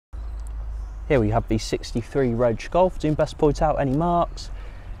Here we have the 63 Reg Golf. Doing best to point out any marks,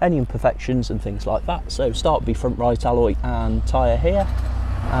 any imperfections and things like that. So start with the front right alloy and tyre here.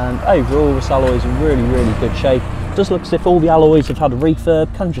 And overall this alloy is in really good shape. It does look as if all the alloys have had a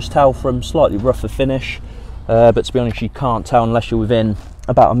refurb. Can just tell from slightly rougher finish, but to be honest you can't tell unless you're within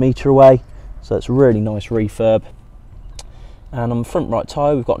about a metre away. So it's a really nice refurb. And on the front right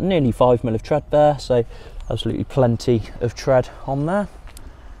tyre we've got nearly 5mm of tread there, so absolutely plenty of tread on there.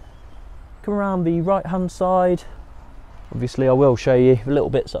 Come around the right hand side. Obviously I will show you the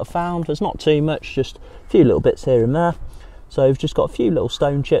little bits that I found. There's not too much, just a few little bits here and there. So we've just got a few little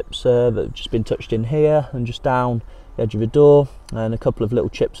stone chips that have just been touched in here and just down the edge of the door, and a couple of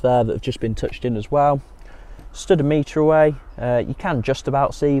little chips there that have just been touched in as well. Stood a metre away. You can just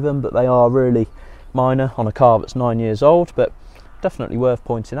about see them, but they are really minor on a car that's 9 years old, but definitely worth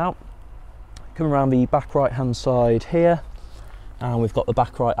pointing out. Come around the back right hand side here, and we've got the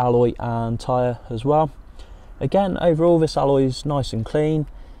back right alloy and tyre as well. Again, overall this alloy is nice and clean,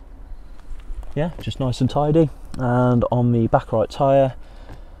 yeah, just nice and tidy. And on the back right tyre,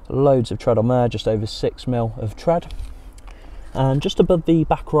 loads of tread on there, just over 6mm of tread. And just above the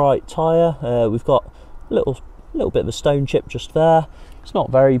back right tyre we've got a little bit of a stone chip just there. It's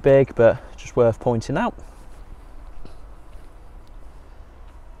not very big, but just worth pointing out.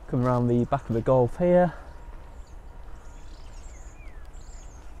 Come around the back of the Golf here.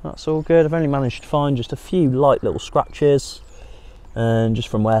 That's all good. I've only managed to find just a few light little scratches, and just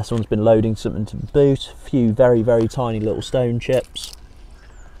from where someone's been loading something to the boot, a few very tiny little stone chips.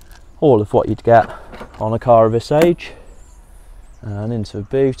 All of what you'd get on a car of this age. And into the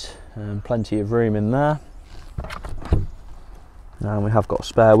boot, and plenty of room in there. And we have got a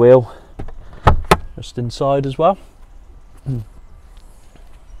spare wheel just inside as well.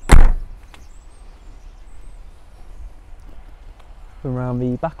 Around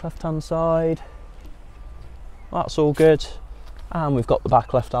the back left hand side, that's all good. And we've got the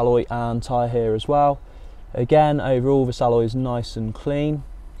back left alloy and tyre here as well. Again, overall this alloy is nice and clean.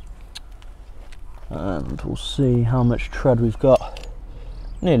 And we'll see how much tread we've got.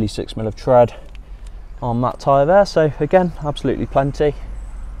 Nearly 6mm of tread on that tyre there, so again, absolutely plenty.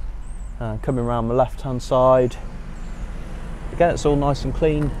 Coming around the left hand side, again it's all nice and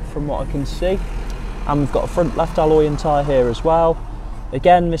clean from what I can see. And we've got a front left alloy and tyre here as well.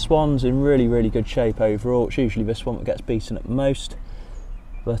 Again, this one's in really good shape overall. It's usually this one that gets beaten at the most,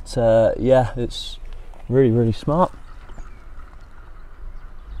 but yeah, it's really smart.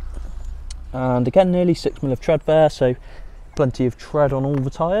 And again, nearly 6mm of tread there, so plenty of tread on all the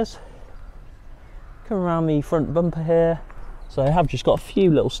tyres. Come around the front bumper here, so I have just got a few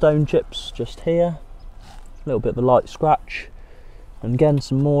little stone chips just here, a little bit of a light scratch, and again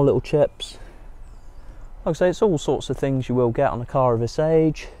some more little chips. Like I say, it's all sorts of things you will get on a car of this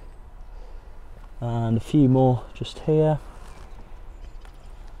age. And a few more just here.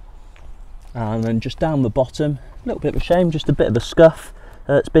 And then just down the bottom, a little bit of a shame, just a bit of a scuff.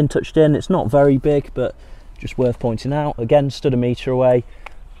 It's been touched in, it's not very big, but just worth pointing out. Again, stood a metre away.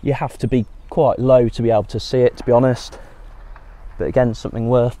 You have to be quite low to be able to see it, to be honest. But again, something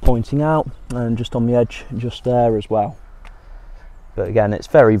worth pointing out. And just on the edge, just there as well. But again, it's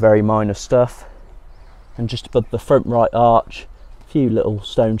very minor stuff. And just above the front right arch, a few little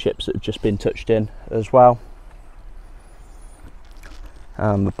stone chips that have just been touched in as well.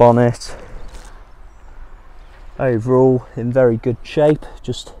 And the bonnet, overall in very good shape.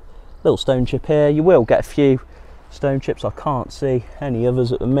 Just a little stone chip here. You will get a few stone chips. I can't see any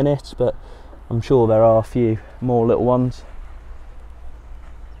others at the minute, but I'm sure there are a few more little ones.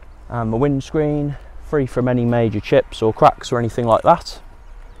 And the windscreen, free from any major chips or cracks or anything like that.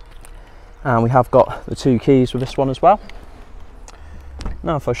 And we have got the 2 keys with this one as well.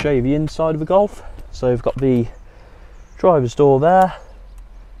 Now if I show you the inside of the Golf, so we've got the driver's door there.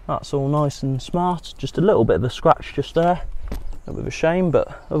 That's all nice and smart. Just a little bit of a scratch just there, a little bit of a shame,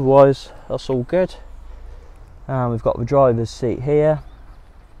 but otherwise that's all good. And we've got the driver's seat here,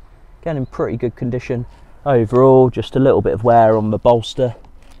 again in pretty good condition overall. Just a little bit of wear on the bolster,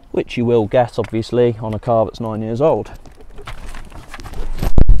 which you will get obviously on a car that's 9 years old.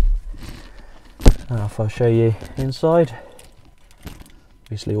 Now if I show you inside,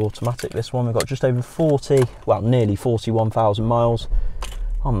 obviously automatic this one. We've got just over 40, well nearly 41,000 miles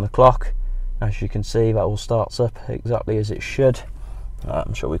on the clock. As you can see, that all starts up exactly as it should.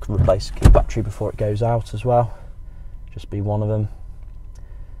 I'm sure we can replace the key battery before it goes out as well, just be one of them.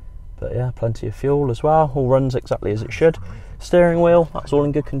 But yeah, plenty of fuel as well, all runs exactly as it should. Steering wheel, that's all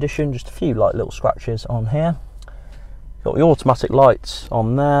in good condition, just a few light little scratches on here. Got the automatic lights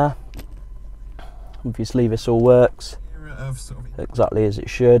on there. Obviously this all works exactly as it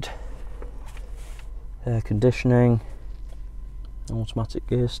should. air conditioning, automatic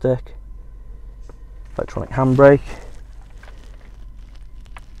gear stick, electronic handbrake,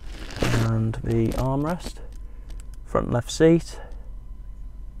 and the armrest, front left seat.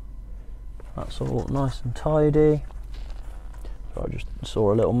 That's all nice and tidy. So I just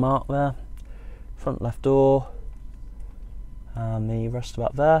saw a little mark there. Front left door, and the rest of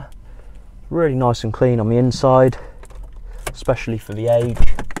that there. Really nice and clean on the inside, especially for the age.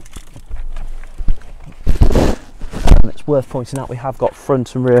 And it's worth pointing out we have got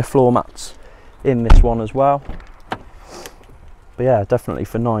front and rear floor mats in this one as well. But yeah, definitely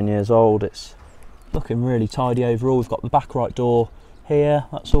for 9 years old, it's looking really tidy overall. We've got the back right door here,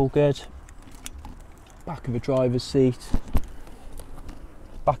 that's all good. Back of the driver's seat,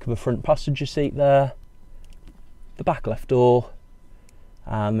 back of the front passenger seat there, the back left door,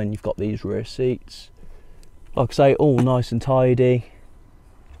 and then you've got these rear seats. Like I say, all nice and tidy.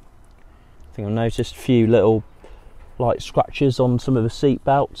 I think I noticed a few little light scratches on some of the seat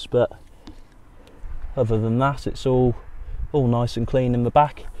belts, but other than that, it's all nice and clean in the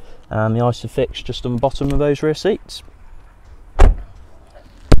back, and the Isofix just on the bottom of those rear seats.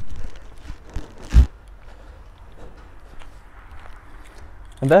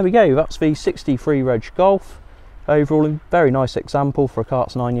 And there we go, that's the 63 Reg Golf. Overall, a very nice example for a car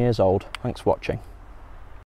that's 9 years old. Thanks for watching.